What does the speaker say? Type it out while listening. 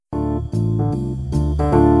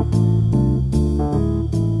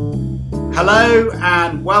Hello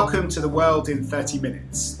and welcome to The World in 30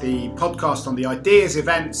 Minutes, the podcast on the ideas,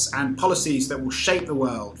 events and policies that will shape the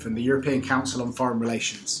world from the European Council on Foreign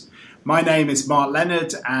Relations. My name is Mark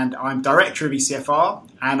Leonard and I'm Director of ECFR,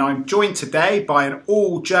 and I'm joined today by an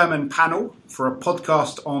all-German panel for a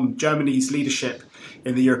podcast on Germany's leadership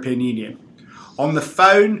in the European Union. On the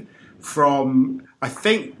phone from, I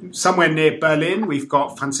think, somewhere near Berlin, we've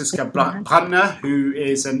got Franziska Brandner, who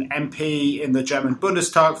is an MP in the German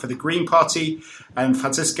Bundestag for the Green Party. And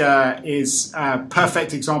Franziska is a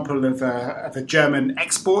perfect example of a German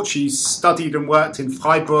export. She's studied and worked in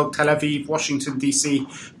Freiburg, Tel Aviv, Washington, D.C.,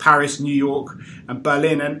 Paris, New York, and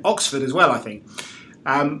Berlin, and Oxford as well, I think.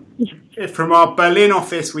 From our Berlin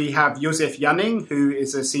office, we have Josef Janning, who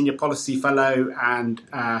is a Senior Policy Fellow and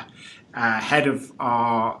head of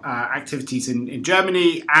our activities in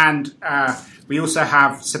Germany, and we also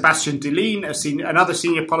have Sebastian Delin, another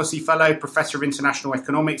Senior Policy Fellow, Professor of International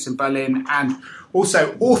Economics in Berlin, and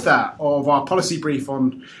also author of our policy brief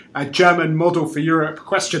on a German model for Europe, ?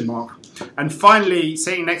 And finally,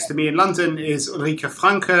 sitting next to me in London is Ulrike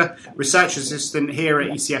Franke, Research Assistant here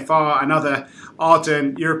at ECFR, another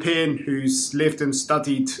ardent European who's lived and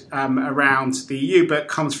studied around the EU, but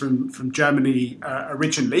comes from Germany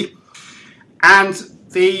originally. And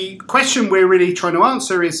the question we're really trying to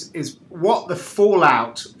answer is what the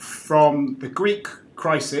fallout from the Greek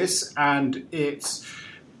crisis and its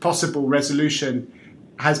possible resolution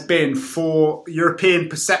has been for European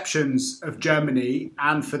perceptions of Germany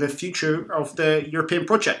and for the future of the European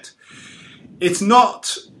project. It's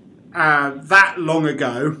not that long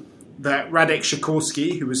ago that Radek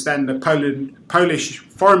Sikorski, who was then the Polish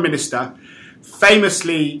foreign minister,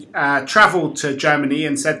 famously travelled to Germany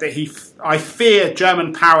and said that I fear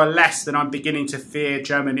German power less than I'm beginning to fear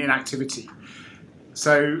German inactivity.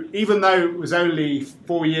 So even though it was only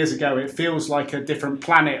 4 years ago, it feels like a different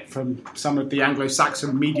planet from some of the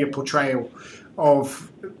Anglo-Saxon media portrayal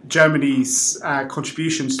of Germany's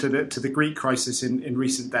contributions to the Greek crisis in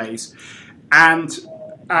recent days. And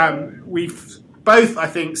we've both, I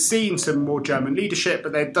think, seen some more German leadership,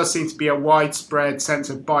 but there does seem to be a widespread sense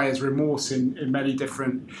of buyer's remorse in many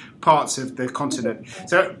different parts of the continent.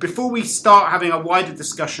 So before we start having a wider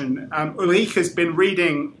discussion, Ulrike has been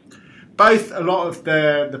reading both a lot of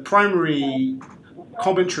the primary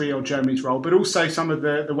commentary on Germany's role, but also some of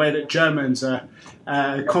the way that Germans are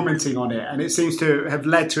commenting on it. And it seems to have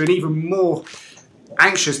led to an even more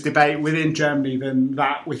anxious debate within Germany than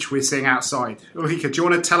that which we're seeing outside. Ulrike, do you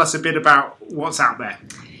want to tell us a bit about what's out there?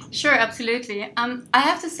 Sure, absolutely. I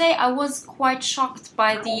have to say I was quite shocked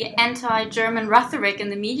by the anti-German rhetoric in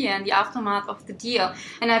the media in the aftermath of the deal.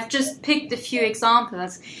 And I've just picked a few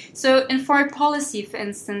examples. So in foreign policy, for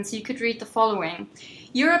instance, you could read the following.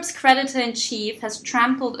 Europe's creditor-in-chief has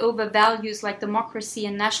trampled over values like democracy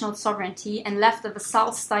and national sovereignty and left a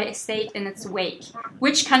vassal state in its wake.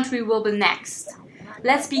 Which country will be next?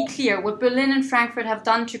 Let's be clear, what Berlin and Frankfurt have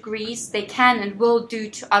done to Greece, they can and will do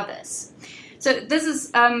to others. So this is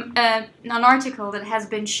an article that has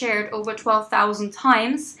been shared over 12,000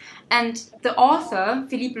 times, and the author,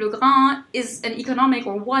 Philippe Legrand, was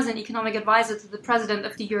an economic advisor to the President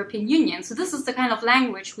of the European Union. So this is the kind of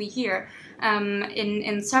language we hear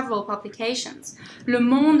in several publications. Le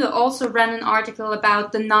Monde also ran an article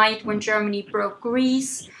about the night when Germany broke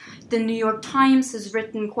Greece. The New York Times has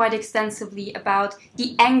written quite extensively about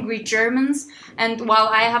the angry Germans, and while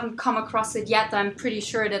I haven't come across it yet, I'm pretty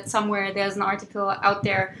sure that somewhere there's an article out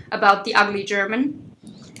there about the ugly German.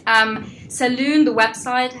 Saloon, the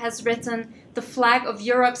website, has written, the flag of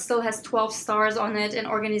Europe still has 12 stars on it, and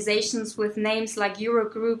organizations with names like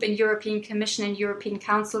Eurogroup and European Commission and European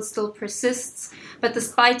Council still persists. But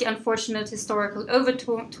despite the unfortunate historical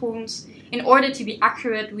overtones, in order to be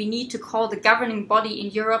accurate, we need to call the governing body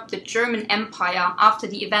in Europe the German Empire after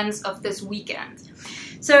the events of this weekend.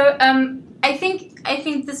 So I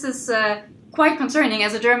think this is quite concerning.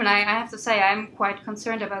 As a German, I have to say I'm quite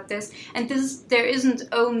concerned about this. And there isn't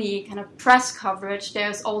only kind of press coverage,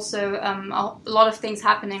 there's also a lot of things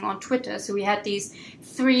happening on Twitter. So we had these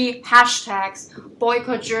 3 hashtags,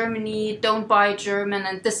 boycott Germany, don't buy German,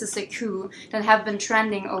 and this is a coup, that have been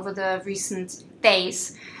trending over the recent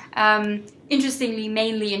days. Interestingly,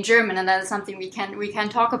 mainly in German, and that is something we can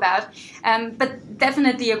talk about. But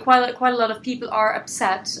definitely quite a lot of people are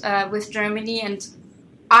upset with Germany, and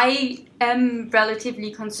I am relatively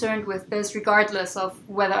concerned with this, regardless of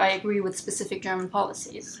whether I agree with specific German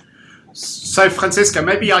policies. So, Franziska,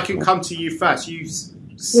 maybe I can come to you first. You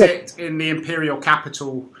sit in the imperial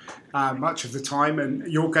capital much of the time, and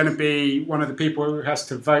you're going to be one of the people who has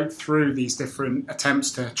to vote through these different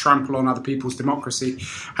attempts to trample on other people's democracy.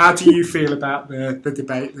 How do you feel about the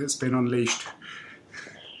debate that's been unleashed?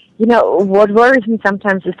 What worries me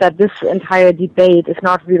sometimes is that this entire debate is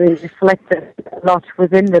not really reflected a lot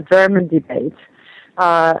within the German debate.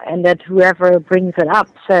 And that whoever brings it up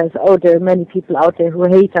says, there are many people out there who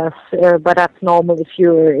hate us, but that's normal if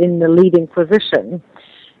you're in the leading position.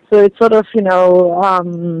 So it's sort of,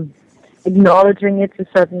 acknowledging it a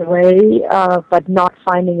certain way, but not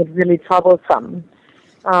finding it really troublesome.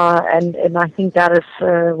 And I think that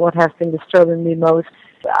is what has been disturbing me most.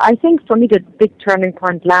 I think for me the big turning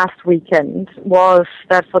point last weekend was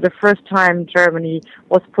that for the first time Germany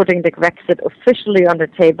was putting the Brexit officially on the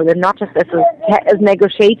table, and not just as a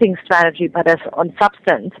negotiating strategy, but as on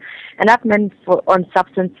substance. And that meant on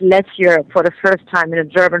substance less Europe for the first time in a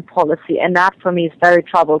German policy, and that for me is very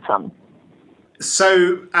troublesome.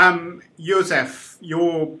 So, Josef,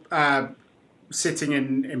 you're sitting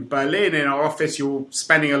in Berlin in our office. You're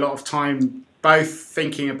spending a lot of time both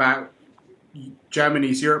thinking about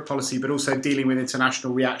Germany's Europe policy, but also dealing with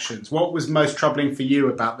international reactions. What was most troubling for you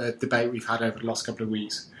about the debate we've had over the last couple of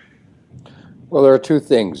weeks? Well, there are two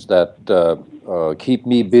things that keep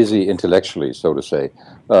me busy intellectually, so to say.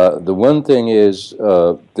 The one thing is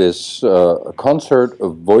this concert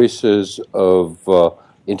of voices of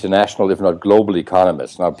international, if not global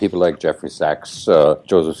economists. Now, people like Jeffrey Sachs,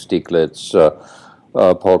 Joseph Stiglitz,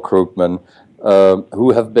 Paul Krugman,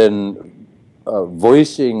 who have been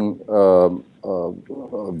voicing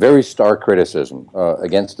very stark criticism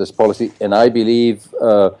against this policy, and I believe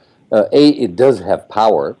it does have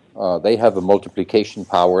power. They have a multiplication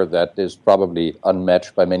power that is probably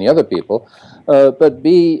unmatched by many other people, but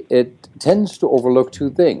B, it tends to overlook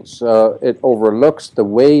two things. It overlooks the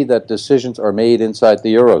way that decisions are made inside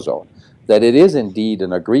the Eurozone, that it is indeed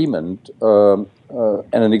an agreement and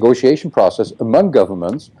a negotiation process among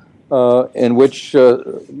governments in which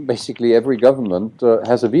basically every government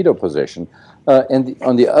has a veto position. And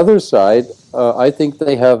on the other side, I think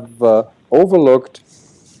they have overlooked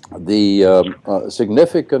the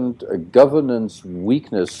significant governance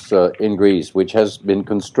weakness in Greece, which has been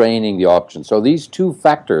constraining the option. So these two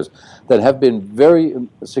factors that have been very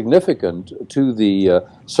significant to the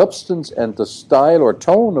substance and the style or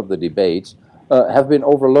tone of the debates have been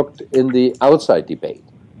overlooked in the outside debate.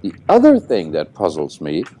 The other thing that puzzles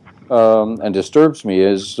me and disturbs me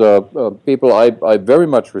is people I very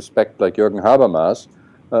much respect, like Jürgen Habermas,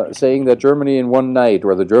 saying that Germany in one night,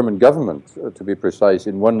 or the German government, to be precise,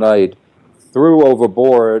 in one night, threw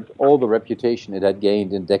overboard all the reputation it had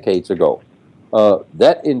gained in decades ago.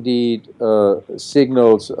 That indeed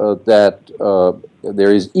signals that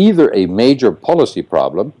there is either a major policy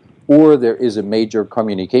problem or there is a major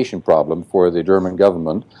communication problem for the German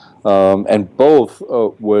government, and both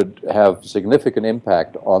would have significant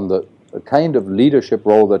impact on the kind of leadership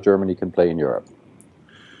role that Germany can play in Europe.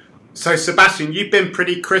 So, Sebastian, you've been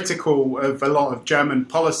pretty critical of a lot of German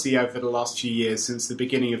policy over the last few years since the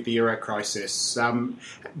beginning of the Euro crisis.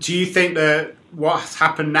 Do you think that what's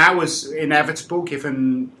happened now was inevitable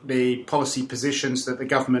given the policy positions that the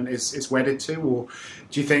government is wedded to, or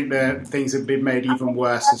do you think that things have been made even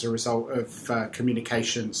worse as a result of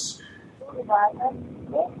communications?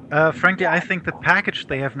 Frankly, I think the package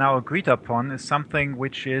they have now agreed upon is something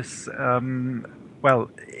which is,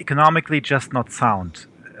 economically just not sound.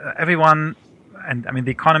 Everyone, and I mean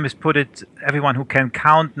the economists put it, everyone who can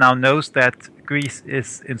count now knows that Greece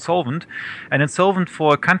is insolvent. And insolvent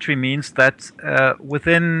for a country means that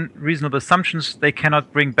within reasonable assumptions they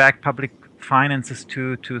cannot bring back public finances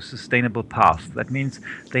to a sustainable path. That means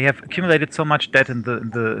they have accumulated so much debt in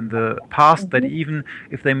the past that even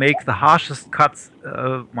if they make the harshest cuts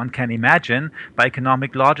one can imagine by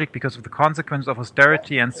economic logic, because of the consequence of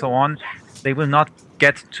austerity and so on, they will not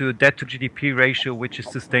get to a debt to GDP ratio which is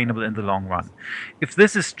sustainable in the long run. If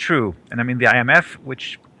this is true, and I mean the IMF,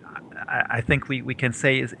 which I think we can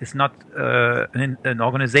say is not an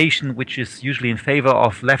organization which is usually in favor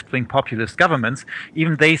of left-wing populist governments,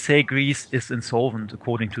 even they say Greece is insolvent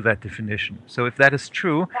according to that definition. So if that is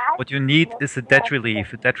true, what you need is a debt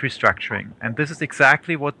relief, a debt restructuring. And this is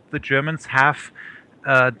exactly what the Germans have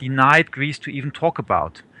denied Greece to even talk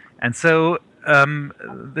about. And so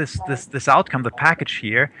this outcome, the package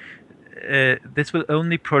here, this will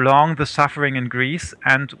only prolong the suffering in Greece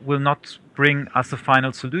and will not bring us a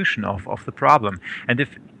final solution of the problem. And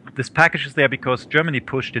if this package is there because Germany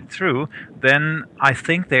pushed it through, then I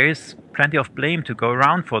think there is plenty of blame to go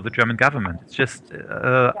around for the German government. It's just,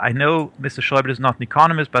 I know Mr. Schäuble is not an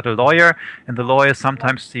economist, but a lawyer, and the lawyers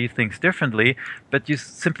sometimes see things differently, but you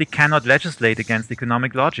simply cannot legislate against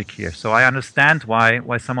economic logic here. So I understand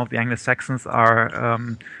why some of the Anglo-Saxons are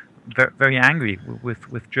very angry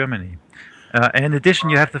with Germany. And in addition,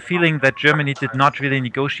 you have the feeling that Germany did not really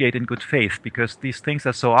negotiate in good faith, because these things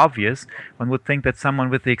are so obvious. One would think that someone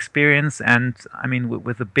with the experience and, I mean,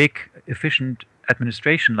 with a big, efficient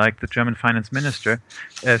administration like the German finance minister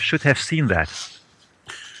should have seen that.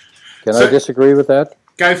 Can I disagree with that?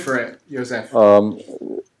 Go for it, Josef.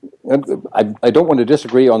 I don't want to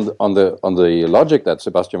disagree on the logic that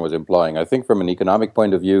Sebastian was implying. I think from an economic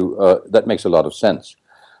point of view, that makes a lot of sense.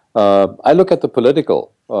 I look at the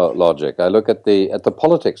political logic. I look at the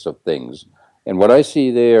politics of things, and what I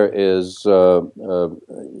see there is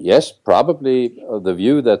yes, probably the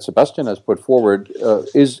view that Sebastian has put forward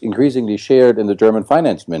is increasingly shared in the German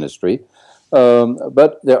finance ministry,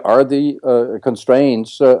 but there are the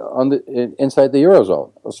constraints inside the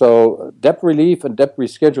Eurozone. So debt relief and debt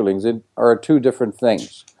rescheduling are two different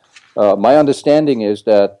things. My understanding is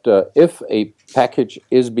that if a package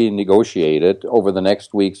is being negotiated over the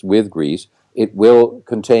next weeks with Greece, it will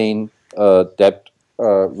contain debt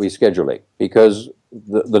rescheduling, because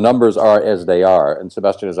the numbers are as they are, and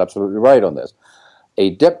Sebastian is absolutely right on this.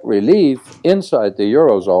 A debt relief inside the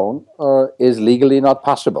Eurozone is legally not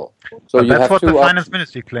possible. So but you that's have what two the finance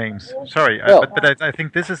ministry claims. Sorry, but I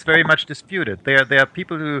think this is very much disputed. There are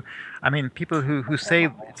people who say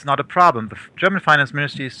it's not a problem. The German finance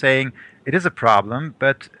ministry is saying it is a problem,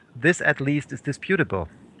 but this at least is disputable.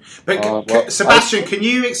 But Sebastian, can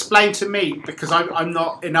you explain to me, because I'm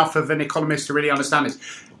not enough of an economist to really understand this,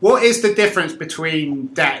 what is the difference between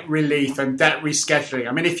debt relief and debt rescheduling?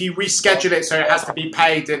 I mean, if you reschedule it so it has to be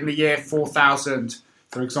paid in the year 4000,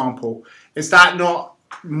 for example, is that not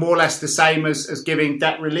more or less the same as giving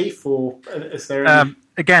debt relief, or is there any...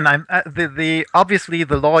 Again, obviously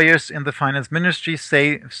the lawyers in the finance ministry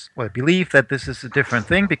believe that this is a different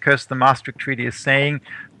thing, because the Maastricht Treaty is saying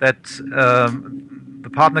that the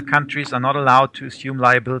partner countries are not allowed to assume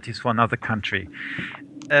liabilities for another country.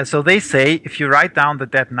 So they say if you write down the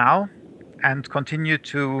debt now and continue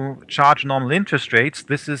to charge normal interest rates,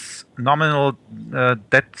 this is nominal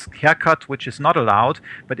debt haircut, which is not allowed.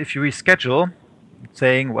 But if you reschedule,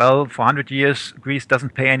 saying, well, for 100 years, Greece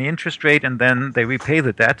doesn't pay any interest rate, and then they repay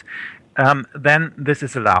the debt, then this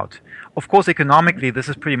is allowed. Of course, economically, this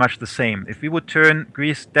is pretty much the same. If we would turn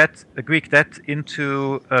Greek debt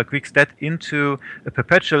into a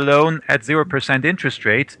perpetual loan at 0% interest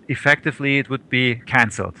rate, effectively it would be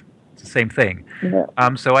cancelled. It's the same thing. Yeah.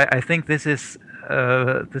 So I think this is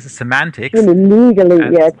semantics. Really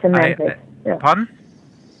legally, it's semantics. Pardon?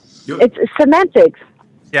 It's semantics.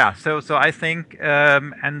 Yeah, so I think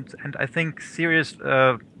and I think serious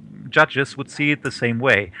judges would see it the same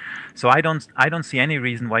way. So I don't see any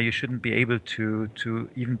reason why you shouldn't be able to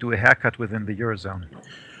even do a haircut within the Eurozone.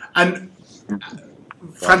 And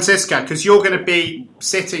Franziska, because you're going to be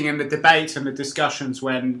sitting in the debate and the discussions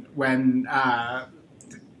when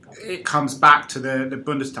it comes back to the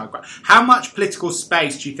Bundestag, how much political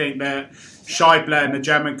space do you think that Schäuble and the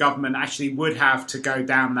German government actually would have to go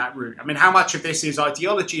down that route? I mean, how much of this is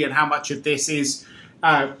ideology and how much of this is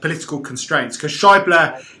political constraints? Because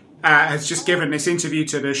Schäuble has just given this interview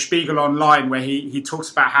to the Spiegel Online where he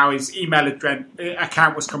talks about how his email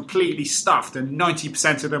account was completely stuffed and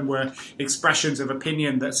 90% of them were expressions of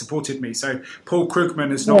opinion that supported me. So Paul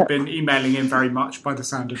Krugman has not been emailing in very much by the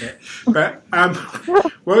sound of it. But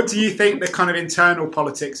what do you think the kind of internal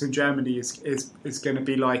politics in Germany is going to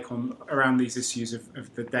be like around these issues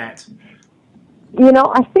of the debt? You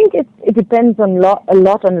know, I think it depends a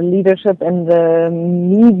lot on the leadership and the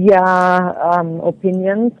media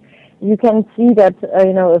opinions. You can see that,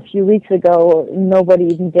 a few weeks ago, nobody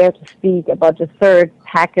even dared to speak about the third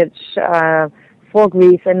package for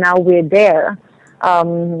Greece, and now we're there.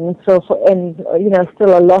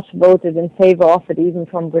 Still a lot voted in favor of it, even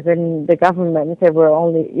from within the government. There were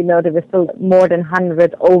still more than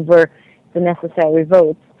 100 over the necessary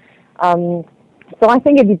votes. So I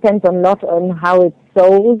think it depends a lot on how it's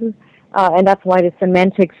sold, and that's why the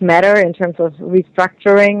semantics matter in terms of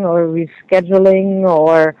restructuring or rescheduling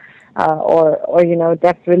or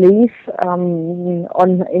debt relief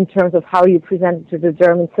in terms of how you present it to the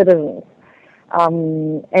German citizens.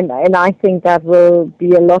 And I think that will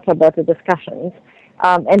be a lot about the discussions.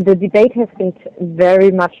 And the debate has been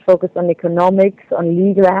very much focused on economics, on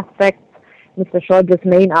legal aspects. Mr. Schäuble's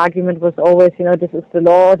main argument was always, this is the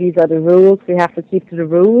law, these are the rules, we have to keep to the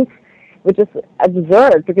rules. which is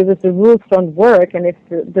absurd, because if the rules don't work and if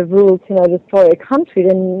the rules, destroy a country,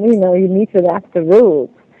 then, you need to adapt the rules.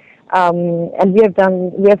 And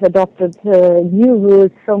we have adopted new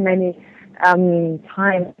rules so many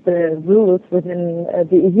times, the rules within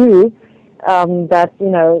the EU, that,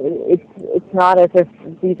 it's not as if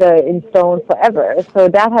these are in stone forever. So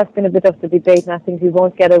that has been a bit of the debate, and I think we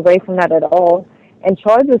won't get away from that at all. And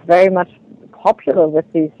Schäuble is very much popular with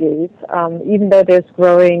these views, even though there's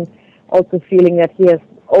growing also feeling that he has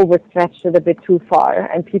overstretched it a bit too far,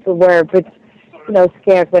 and people were a bit,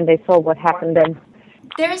 scared when they saw what happened then.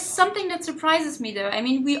 There is something that surprises me, though. I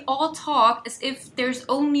mean, we all talk as if there's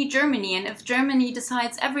only Germany, and if Germany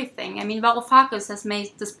decides everything. I mean, Varoufakis has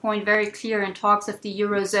made this point very clear in talks of the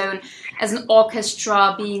Eurozone as an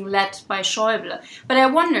orchestra being led by Schäuble. But I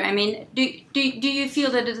wonder, I mean, do you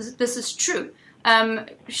feel that this is true?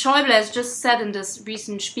 Schäuble has just said in this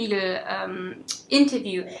recent Spiegel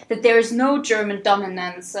interview that there is no German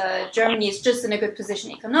dominance. Germany is just in a good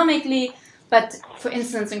position economically, but for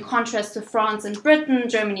instance, in contrast to France and Britain,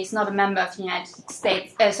 Germany is not a member of the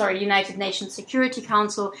United Nations Security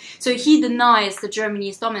Council. So he denies that Germany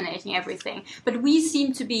is dominating everything. But we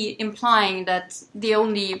seem to be implying that the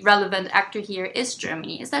only relevant actor here is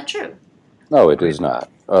Germany. Is that true? No, it is not.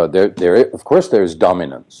 Of course, there is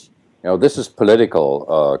dominance. This is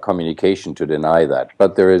political communication to deny that,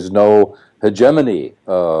 but there is no hegemony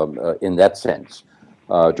in that sense.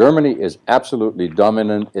 Germany is absolutely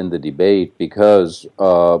dominant in the debate because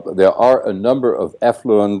there are a number of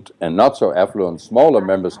affluent and not so affluent smaller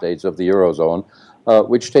member states of the Eurozone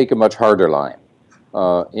which take a much harder line.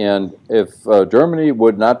 And if Germany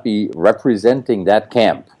would not be representing that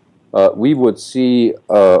camp, we would see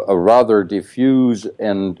a rather diffuse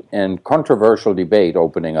and controversial debate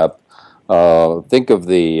opening up. Think of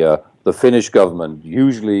the Finnish government,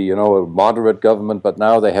 usually, a moderate government, but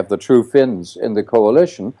now they have the true Finns in the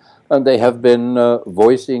coalition, and they have been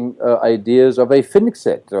voicing ideas of a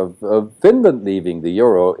Finexit, of Finland leaving the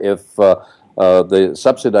euro if the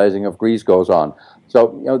subsidizing of Greece goes on.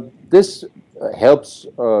 So, this helps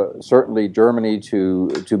certainly Germany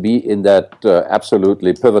to be in that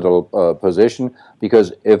absolutely pivotal position,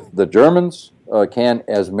 because if the Germans can,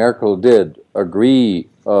 as Merkel did, agree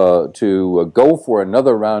to go for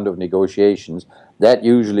another round of negotiations, that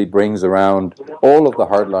usually brings around all of the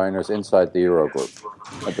hardliners inside the Eurogroup.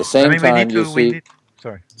 At the same time,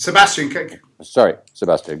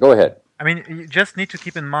 Sebastian, go ahead. I mean, you just need to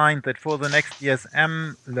keep in mind that for the next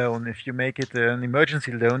ESM loan, if you make it an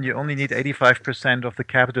emergency loan, you only need 85% of the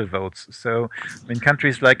capital votes. So,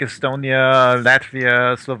 countries like Estonia,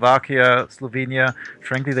 Latvia, Slovakia, Slovenia,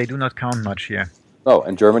 frankly, they do not count much here. Oh,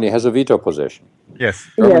 and Germany has a veto position. Yes.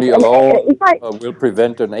 Germany alone will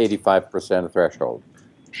prevent an 85% threshold.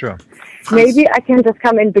 Sure. Maybe I can just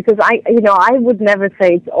come in, because I would never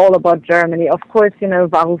say it's all about Germany. Of course,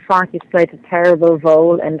 Varoufakis played a terrible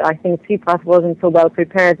role, and I think Tsipras wasn't so well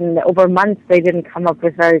prepared, and over months they didn't come up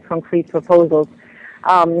with very concrete proposals.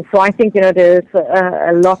 So I think, there's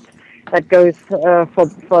a lot that goes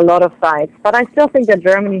for a lot of sides. But I still think that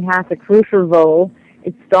Germany has a crucial role.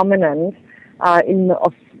 It's dominant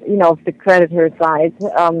of the creditor side.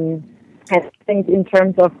 And I think in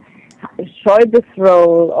terms of Schäuble's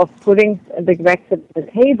role of putting the Brexit on the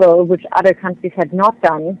table, which other countries had not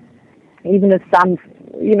done, even if some,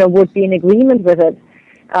 would be in agreement with it,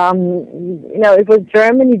 it was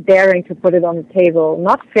Germany daring to put it on the table,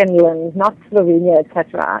 not Finland, not Slovenia,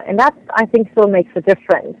 etc. And that, I think, still makes a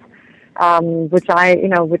difference, which I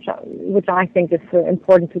think is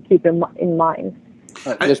important to keep in mind.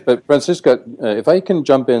 Yes, but Franziska, if I can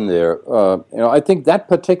jump in there, I think that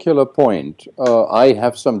particular point, I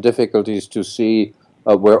have some difficulties to see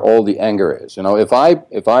where all the anger is. If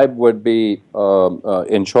I would be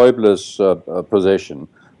in Schäuble's position,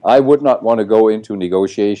 I would not want to go into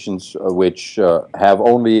negotiations which have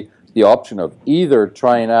only the option of either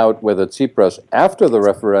trying out whether Tsipras, after the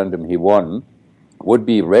referendum he won, would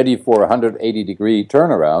be ready for a 180-degree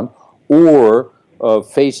turnaround, or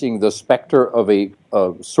facing the specter of a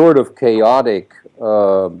sort of chaotic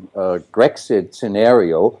Grexit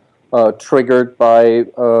scenario triggered by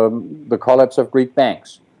the collapse of Greek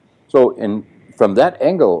banks. So from that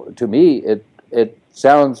angle, to me, it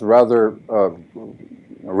sounds rather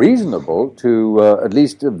reasonable to at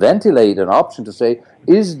least ventilate an option to say,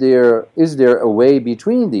 is there a way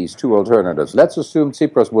between these two alternatives? Let's assume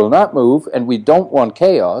Tsipras will not move and we don't want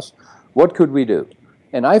chaos. What could we do?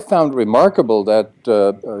 And I found remarkable that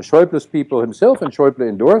Schäuble's people himself, and Schäuble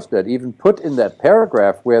endorsed that, even put in that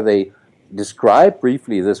paragraph where they describe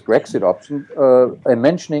briefly this Grexit option, a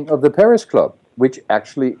mentioning of the Paris Club, which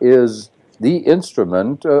actually is the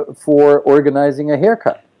instrument for organizing a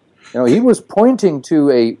haircut. He was pointing to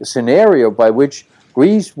a scenario by which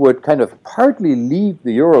Greece would kind of partly leave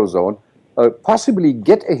the Eurozone, possibly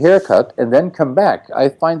get a haircut, and then come back. I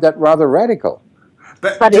find that rather radical.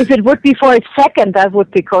 But if it would be for a second, that would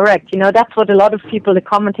be correct. That's what a lot of people, the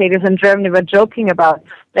commentators in Germany, were joking about.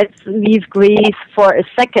 Let's leave Greece for a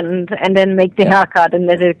second and then make the haircut and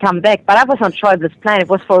let it come back. But that was not Schäuble's plan. It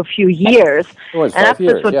was for a few years. It was 5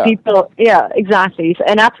 years, people, exactly.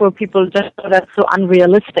 And that's where people just thought that's so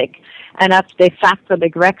unrealistic. And that's de facto the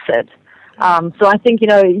Grexit. So I think,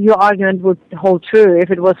 your argument would hold true if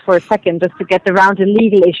it was for a second, just to get around the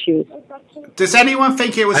legal issues. Does anyone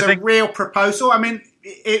think it was a real proposal? I mean,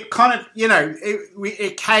 it kind of,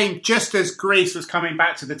 it came just as Greece was coming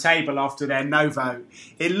back to the table after their no vote.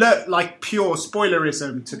 It looked like pure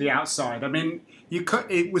spoilerism to the outside. I mean,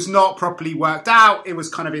 it was not properly worked out. It was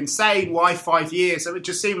kind of insane. Why 5 years? It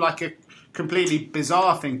just seemed like a completely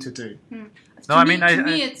bizarre thing to do. To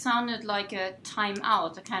me, it sounded like a time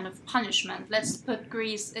out, a kind of punishment. Let's put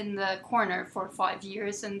Greece in the corner for 5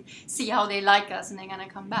 years and see how they like us, and they're going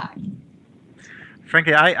to come back.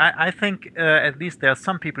 Frankly, I think at least there are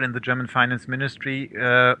some people in the German finance ministry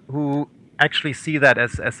who actually see that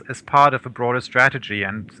as part of a broader strategy.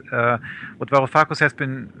 And what Varoufakis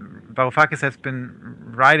has been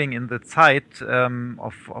writing in the Zeit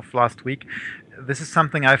of last week, this is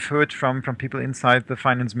something I've heard from people inside the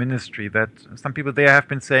finance ministry, that some people there have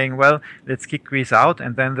been saying, well, let's kick Greece out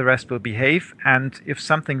and then the rest will behave. And if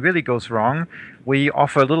something really goes wrong, we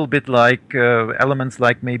offer a little bit like elements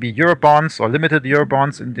like maybe Eurobonds or limited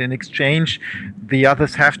Eurobonds, and in exchange, the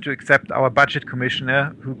others have to accept our budget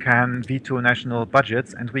commissioner who can veto national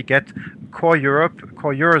budgets, and we get core Europe,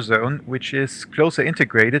 core Eurozone, which is closer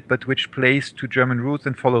integrated, but which plays to German roots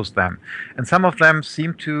and follows them. And some of them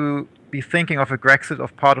seem to be thinking of a Grexit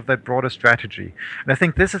of part of that broader strategy. And I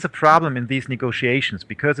think this is a problem in these negotiations,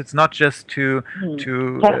 because it's not just to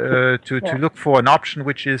look for an option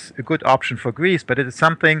which is a good option for Greece, but it is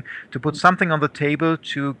something to put something on the table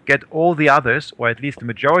to get all the others, or at least the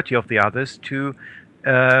majority of the others, to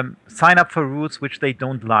sign up for routes which they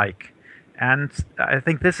don't like. And I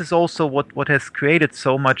think this is also what has created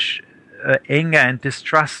so much anger and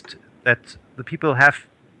distrust, that the people have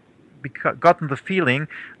gotten the feeling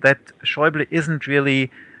that Schäuble isn't really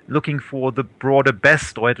looking for the broader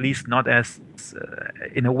best, or at least not as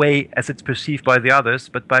in a way as it's perceived by the others,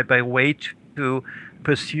 but by way to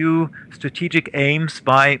pursue strategic aims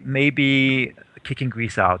by maybe kicking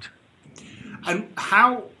Greece out. And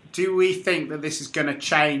how do we think that this is going to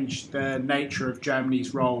change the nature of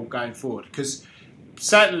Germany's role going forward? Because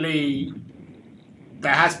certainly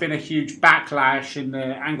there has been a huge backlash in the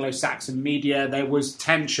Anglo-Saxon media. There was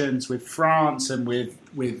tensions with France and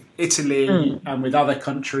with Italy and with other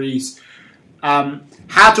countries.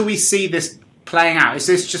 How do we see this playing out? Is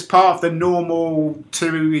this just part of the normal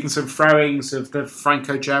to-ings and fro-ings of the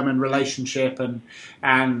Franco-German relationship and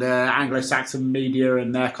Anglo-Saxon media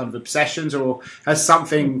and their kind of obsessions, or has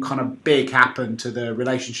something kind of big happened to the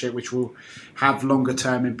relationship which will have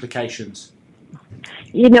longer-term implications?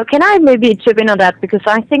 Can I maybe chip in on that? Because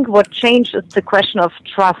I think what changed is the question of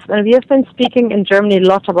trust. And we have been speaking in Germany a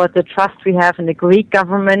lot about the trust we have in the Greek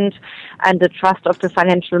government and the trust of the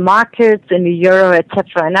financial markets, in the euro,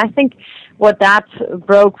 etc. And I think what that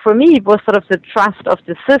broke for me was sort of the trust of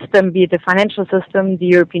the system, be it the financial system, the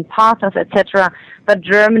European partners, etc. But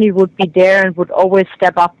Germany would be there and would always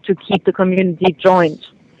step up to keep the community joined.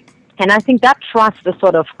 And I think that trust is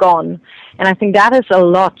sort of gone. And I think that is a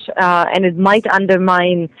lot, and it might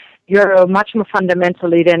undermine Euro much more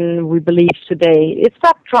fundamentally than we believe today. It's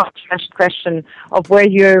that trust question of where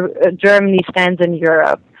Germany stands in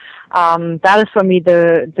Europe. That is for me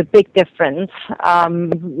the big difference.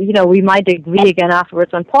 We might agree again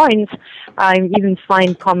afterwards on points, even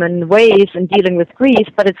find common ways in dealing with Greece,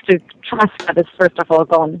 but it's the trust that is first of all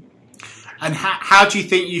gone. And how do you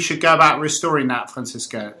think you should go about restoring that,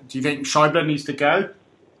 Franziska? Do you think Schäuble needs to go?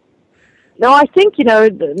 No, I think he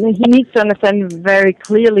needs to understand very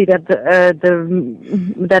clearly that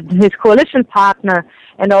that his coalition partner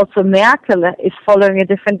and also Merkel is following a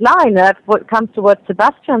different line. That what comes to what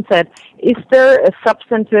Sebastian said. Is there a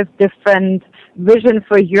substantive different vision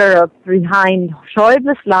for Europe behind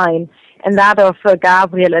Schäuble's line and that of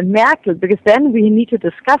Gabriel and Merkel? Because then we need to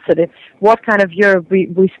discuss it, what kind of Europe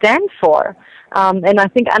we stand for. And I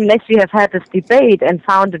think unless we have had this debate and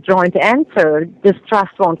found a joint answer, this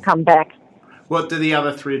trust won't come back. What do the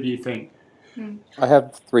other three of you think? I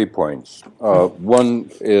have 3 points. One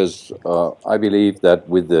is I believe that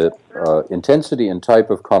with the intensity and type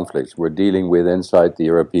of conflicts we're dealing with inside the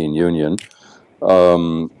European Union,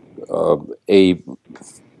 a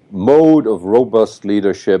mode of robust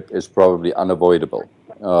leadership is probably unavoidable.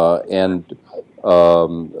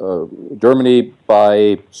 Germany,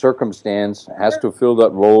 by circumstance, has to fill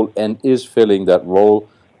that role and is filling that role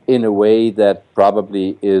in a way that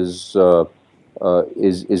probably is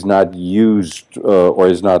not used or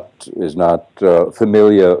is not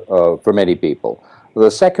familiar for many people.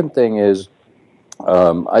 The second thing is,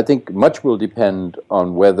 I think much will depend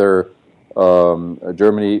on whether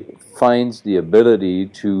Germany finds the ability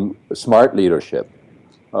to smart leadership,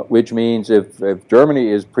 which means if Germany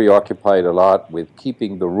is preoccupied a lot with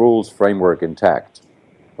keeping the rules framework intact,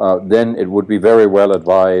 then it would be very well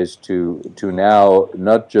advised to now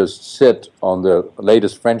not just sit on the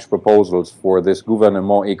latest French proposals for this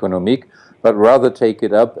gouvernement économique, but rather take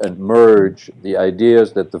it up and merge the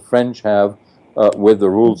ideas that the French have with the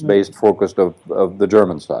rules-based focus of the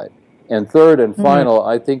German side. And third and final,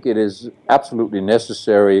 I think it is absolutely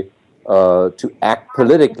necessary to act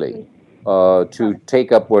politically, to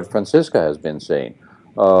take up what Franziska has been saying.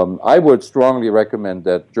 I would strongly recommend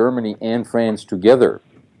that Germany and France together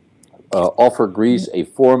offer Greece a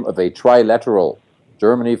form of a trilateral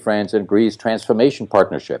Germany, France, and Greece transformation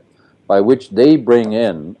partnership, by which they bring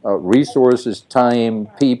in resources, time,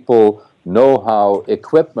 people, know-how,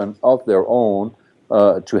 equipment of their own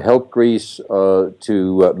to help Greece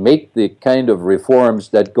to make the kind of reforms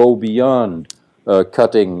that go beyond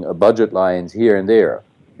cutting budget lines here and there.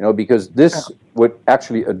 You know, because this would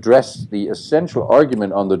actually address the essential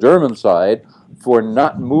argument on the German side for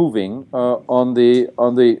not moving on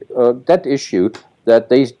the debt issue, that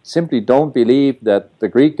they simply don't believe that the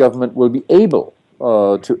Greek government will be able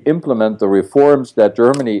to implement the reforms that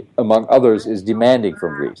Germany, among others, is demanding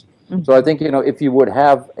from Greece. So I think, you know, if you would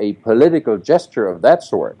have a political gesture of that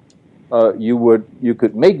sort, you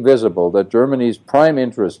could make visible that Germany's prime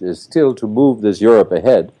interest is still to move this Europe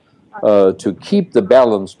ahead, to keep the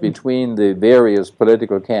balance between the various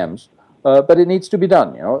political camps, but it needs to be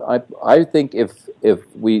done. You know, I think if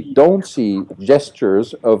we don't see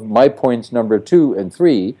gestures of my points number 2 and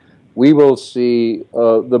 3, we will see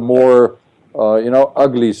the more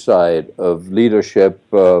ugly side of leadership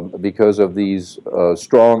because of these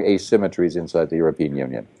strong asymmetries inside the European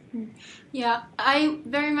Union. Yeah, I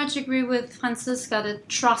very much agree with Franziska that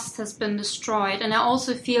trust has been destroyed. And I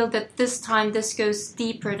also feel that this time this goes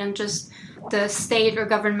deeper than just the state or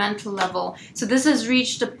governmental level. So this has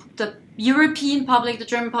reached the European public, the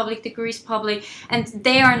German public, the Greece public, and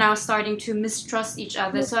they are now starting to mistrust each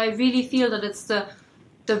other. So I really feel that it's the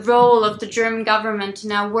role of the German government to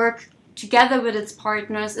now work together with its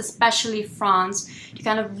partners, especially France, to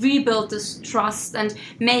kind of rebuild this trust and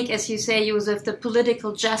make, as you say, use of the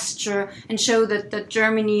political gesture and show that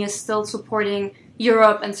Germany is still supporting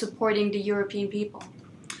Europe and supporting the European people.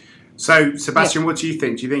 So, Sebastian, what do you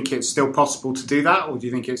think? Do you think it's still possible to do that, or do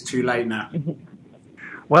you think it's too late now?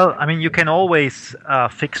 Well, I mean, you can always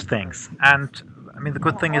fix things. And I mean, the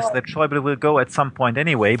good thing is that Schäuble will go at some point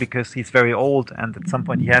anyway, because he's very old and at some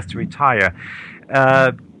point he has to retire.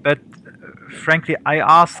 But frankly, I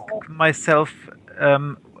ask myself,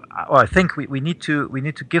 I think we need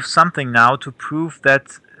to give something now to prove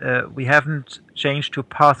that we haven't changed to a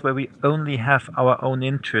path where we only have our own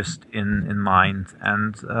interest in mind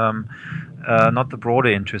and not the broader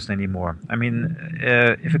interest anymore. I mean,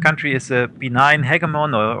 if a country is a benign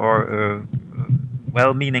hegemon or a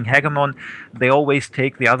well-meaning hegemon, they always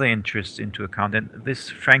take the other interests into account. And this,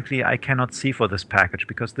 frankly, I cannot see for this package,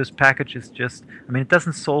 because this package is just, I mean, it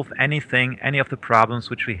doesn't solve anything, any of the problems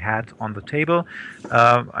which we had on the table.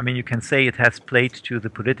 I mean, you can say it has played to the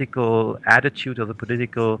political attitude or the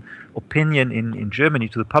political opinion in Germany,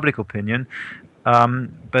 to the public opinion.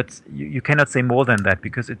 But you cannot say more than that,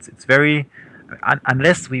 because it's very,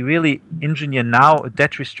 unless we really engineer now a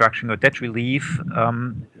debt restructuring or debt relief,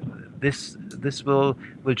 this will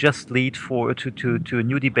just lead to a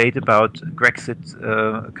new debate about Brexit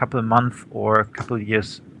a couple of months or a couple of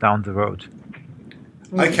years down the road.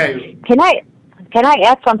 Okay. Can I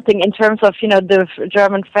add something in terms of the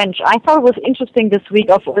German French? I thought it was interesting this week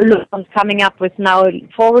of coming up with now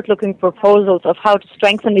forward-looking proposals of how to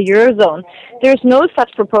strengthen the Eurozone. There's no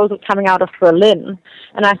such proposal coming out of Berlin,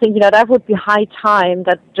 and I think that would be high time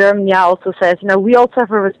that Germany also says we also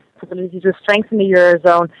have a responsibility to strengthen the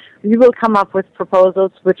Eurozone. We will come up with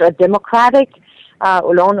proposals which are democratic.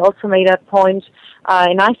 Hollande also made that point.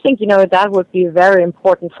 And I think, that would be a very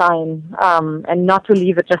important sign, and not to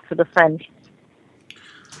leave it just to the French.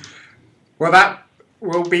 Well,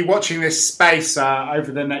 we'll be watching this space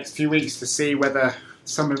over the next few weeks to see whether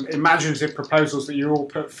some imaginative proposals that you all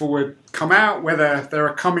put forward come out, whether there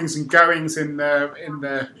are comings and goings in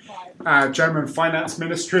the German finance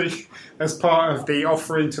ministry as part of the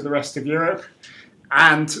offering to the rest of Europe.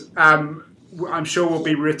 And I'm sure we'll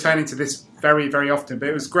be returning to this very, very often. But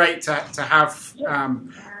it was great to have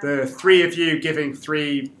the three of you giving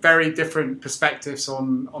three very different perspectives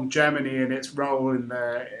on Germany and its role in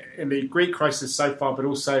the Greek crisis so far, but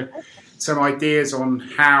also some ideas on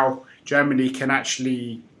how Germany can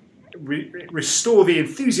actually restore the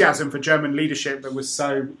enthusiasm for German leadership that was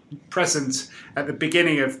so present at the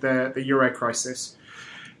beginning of the Euro crisis.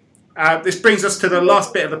 This brings us to the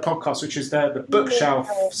last bit of the podcast, which is the bookshelf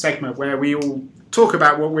segment, where we all talk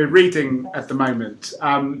about what we're reading at the moment.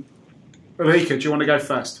 Ulrike, do you want to go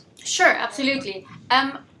first? Sure, absolutely.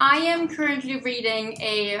 I am currently reading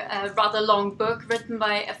a rather long book written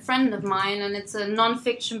by a friend of mine, and it's a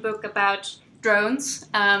non-fiction book about drones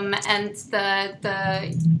and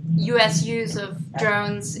the US use of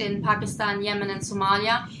drones in Pakistan, Yemen and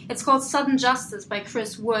Somalia. It's called Sudden Justice by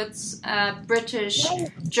Chris Woods, a British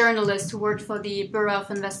journalist who worked for the Bureau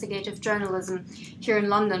of Investigative Journalism here in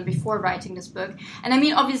London before writing this book. And I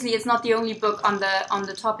mean, obviously it's not the only book on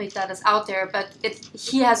the topic that is out there, but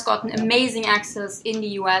he has gotten amazing access in the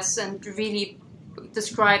US and really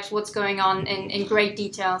describes what's going on in great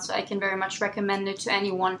detail. So I can very much recommend it to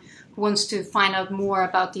anyone who wants to find out more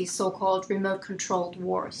about these so-called remote-controlled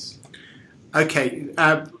wars. Okay,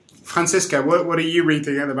 Francisca, what are you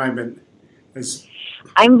reading at the moment?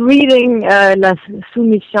 I'm reading La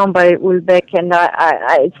Soumission by Houellebecq, and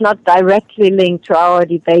it's not directly linked to our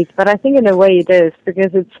debate, but I think in a way it is,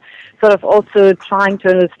 because it's sort of also trying to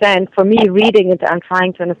understand, for me reading it, I'm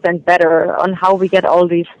trying to understand better on how we get all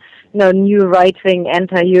these new right-wing,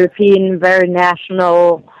 anti-European, very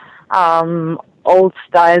national,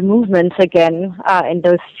 old-style movements again in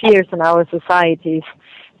those spheres in our societies.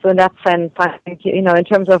 So in that sense, I think, in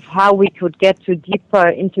terms of how we could get to deeper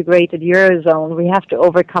integrated Eurozone, we have to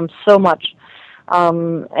overcome so much.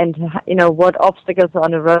 And, what obstacles are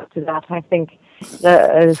on the road to that. I think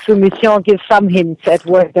the Soumission gives some hints at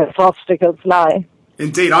where those obstacles lie.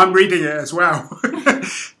 Indeed, I'm reading it as well.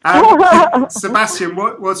 Sebastian,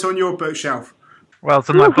 what's on your bookshelf? Well, it's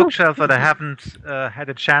on my bookshelf, but I haven't had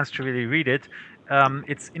a chance to really read it.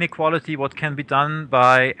 It's Inequality, What Can Be Done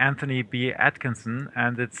by Anthony B. Atkinson,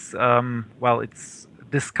 and it's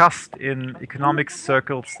discussed in economics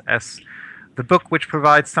circles as the book which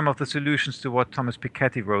provides some of the solutions to what Thomas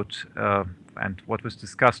Piketty wrote and what was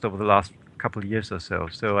discussed over the last couple of years or so.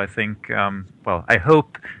 So I think, I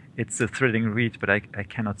hope it's a thrilling read, but I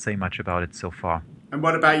cannot say much about it so far. And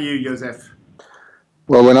what about you, Josef?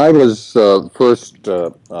 Well, when I was first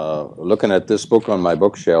looking at this book on my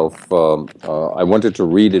bookshelf, I wanted to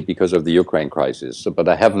read it because of the Ukraine crisis, but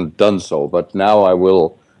I haven't done so. But now I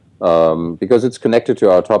will, because it's connected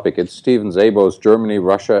to our topic. It's Steven Szabo's Germany,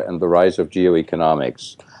 Russia, and the Rise of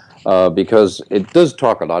Geoeconomics, because it does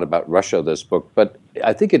talk a lot about Russia, this book, but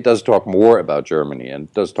I think it does talk more about Germany, and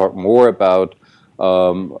it does talk more about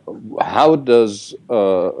how does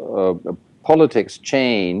politics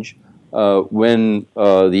change when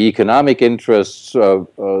the economic interests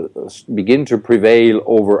begin to prevail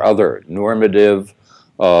over other normative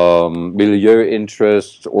milieu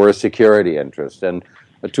interests or security interests. And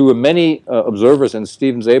to many observers, and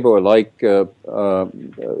Steven Szabo alike,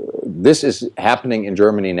 this is happening in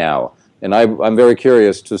Germany now. And I'm very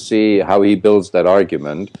curious to see how he builds that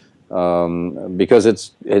argument, because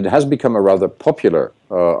it has become a rather popular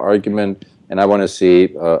argument, and I want to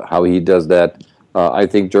see how he does that. I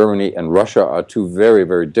think Germany and Russia are two very,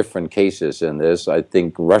 very different cases in this. I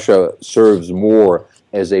think Russia serves more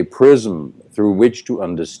as a prism through which to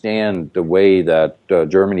understand the way that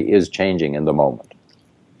Germany is changing in the moment.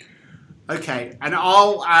 Okay, and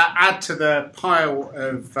I'll add to the pile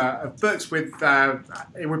of books with,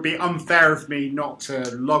 it would be unfair of me not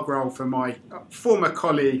to log roll for my former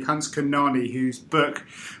colleague Hans Kunani, whose book,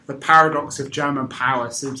 The Paradox of German Power,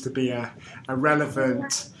 seems to be a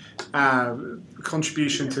relevant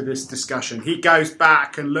contribution to this discussion. He goes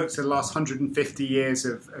back and looks at the last 150 years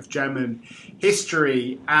of German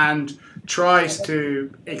history and tries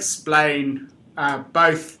to explain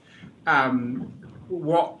both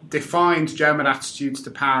what defined German attitudes to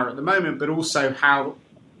power at the moment, but also how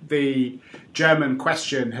the German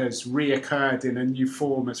question has reoccurred in a new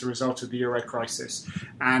form as a result of the Euro crisis.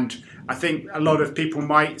 And I think a lot of people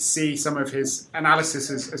might see some of his analysis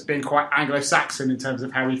as being quite Anglo-Saxon in terms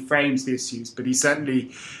of how he frames the issues, but he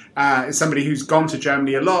certainly is somebody who's gone to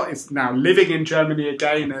Germany a lot, is now living in Germany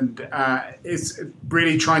again, and is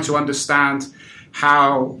really trying to understand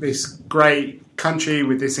how this great country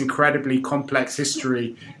with this incredibly complex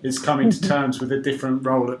history is coming to terms with a different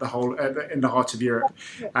role in the heart of Europe.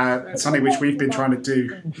 Something which we've been trying to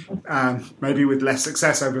do, maybe with less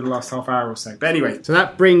success over the last half hour or so. But anyway, so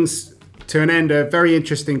that brings to an end a very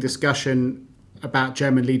interesting discussion about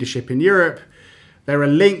German leadership in Europe. There are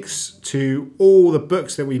links to all the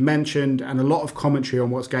books that we mentioned and a lot of commentary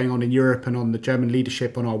on what's going on in Europe and on the German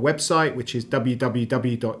leadership on our website, which is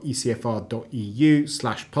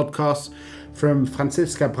www.ecfr.eu/podcasts, from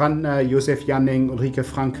Franziska Brandner, Josef Janning, Ulrike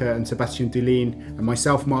Franke and Sebastian Dulin, and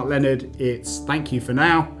myself, Mark Leonard. It's thank you for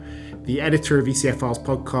now. The editor of ECFR's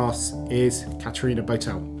podcasts is Katerina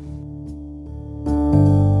Botel.